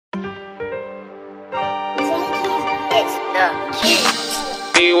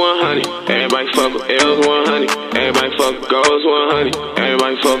E100, everybody fuck with L's 100. Everybody fuck with Goals 100.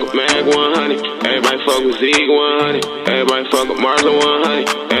 Everybody fuck with Mag 100. Everybody fuck with Leek 100. Everybody fuck with Marlon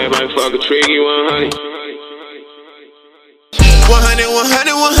 100. Everybody fuck with Triggy 100. 100, 100,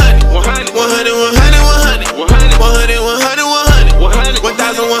 100, 100, 100, 100, 100, 100, 100, 100, 100, 100,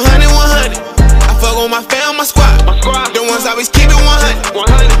 100. I fuck with my fam, my squad. The ones always keep it 100.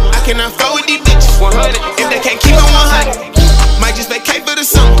 I cannot fuck with these bitches if they can't keep it 100. Might just vacate for the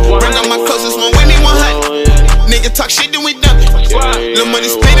summer. Bring all my closest one with me 100. Nigga talk shit, then we dump it. Little money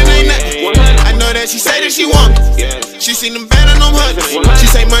spending ain't nothing. I know that she say that she want me. She seen them bad on them hundreds. She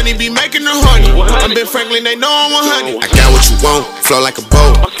say money be making her horny. I'm Ben Franklin, they know I'm 100. I got what you want, flow like a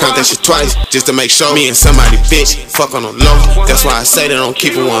boat. Count that shit twice, just to make sure me and somebody bitch fuck on the low. That's why I say they don't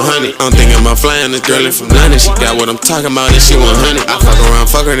keep it 100. I'm thinking about flying this girl in from London. She got what I'm talking about and she 100. I fuck around,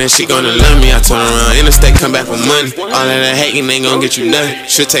 fuck her, then she gonna love me. I turn around, interstate, come back with money. All of that hating ain't gonna get you nothing.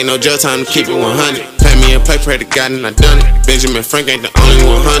 Should take no jail time to keep it 100. Pay me and play, pray to God and I done it. Benjamin Frank ain't the only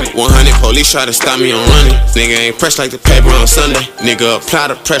 100. 100 police try to stop me on running. Nigga ain't pressed like the paper on Sunday. Nigga apply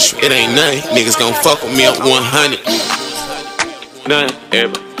the pressure, it ain't nothing. Niggas gon' fuck with me up 100. Nothing,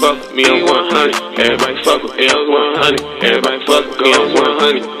 everybody fuck with me on 100. Everybody fuck with L's 100. Everybody fuck with Goals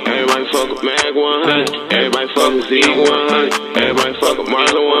 100. Everybody fuck with Mag 100. Everybody fuck with Leek 100. Everybody fuck with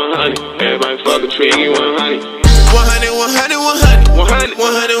Marlon 100. Everybody fuck with Triggy 100. 100, 100, 100, 100, 100, 100,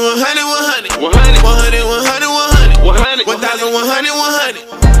 100, 100, 100, 100, 100, 100, 100, 100.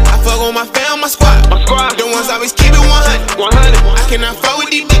 I fuck with my fam, my squad. The ones always keep it 100. I cannot fuck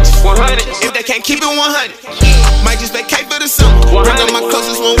with these bitches if they can't keep it 100. Might just vacate for the summer. Bring all my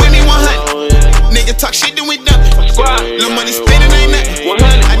closest one with me 100. Nigga talk shit, then we dump it. Little money spending ain't nothing.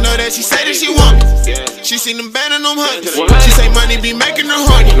 I know that she say that she want me. She seen them bad on them hundreds. She say money be making her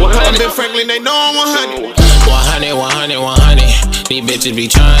horny. I'm Ben Franklin, they know I'm 100. 100, 100, 100. These bitches be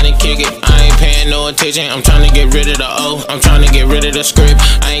trying to kick it. I ain't paying no attention. I'm trying to get rid of the O. I'm trying to get rid of the script.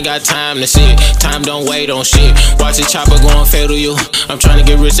 I ain't got time to sit. Time don't wait on shit. Watch the chopper going fatal you. I'm trying to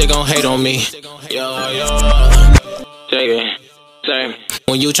get rich, they gon' hate on me. Yo. Take it. Say.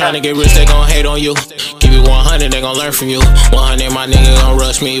 When you tryna get rich, they gon' hate on you. Keep it 100, they gon' learn from you. 100, my nigga gon'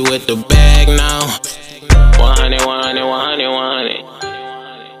 rush me with the bag now. 100, 100, 100, 100.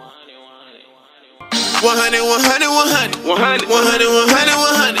 100, 100, 100, 100, 100, 100,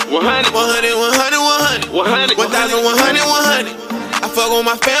 100, 100, 100, 100, 100, 100, 100, 100. I fuck with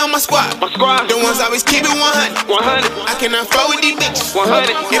my fam, my squad. The ones always keep it 100. I cannot fuck with these bitches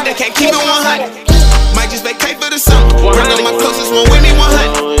if they can't keep it 100. Might just vacate for the summer. Bring all my closest one with me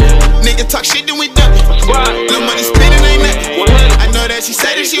 100. Nigga talk shit, then we dump it. Little money spending ain't nothing. I know that she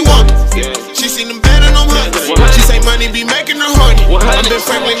say that she want me. She seen them bad on them hundreds. She say money be making her horny. I'm Ben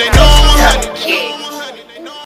Franklin, they know I'm 100.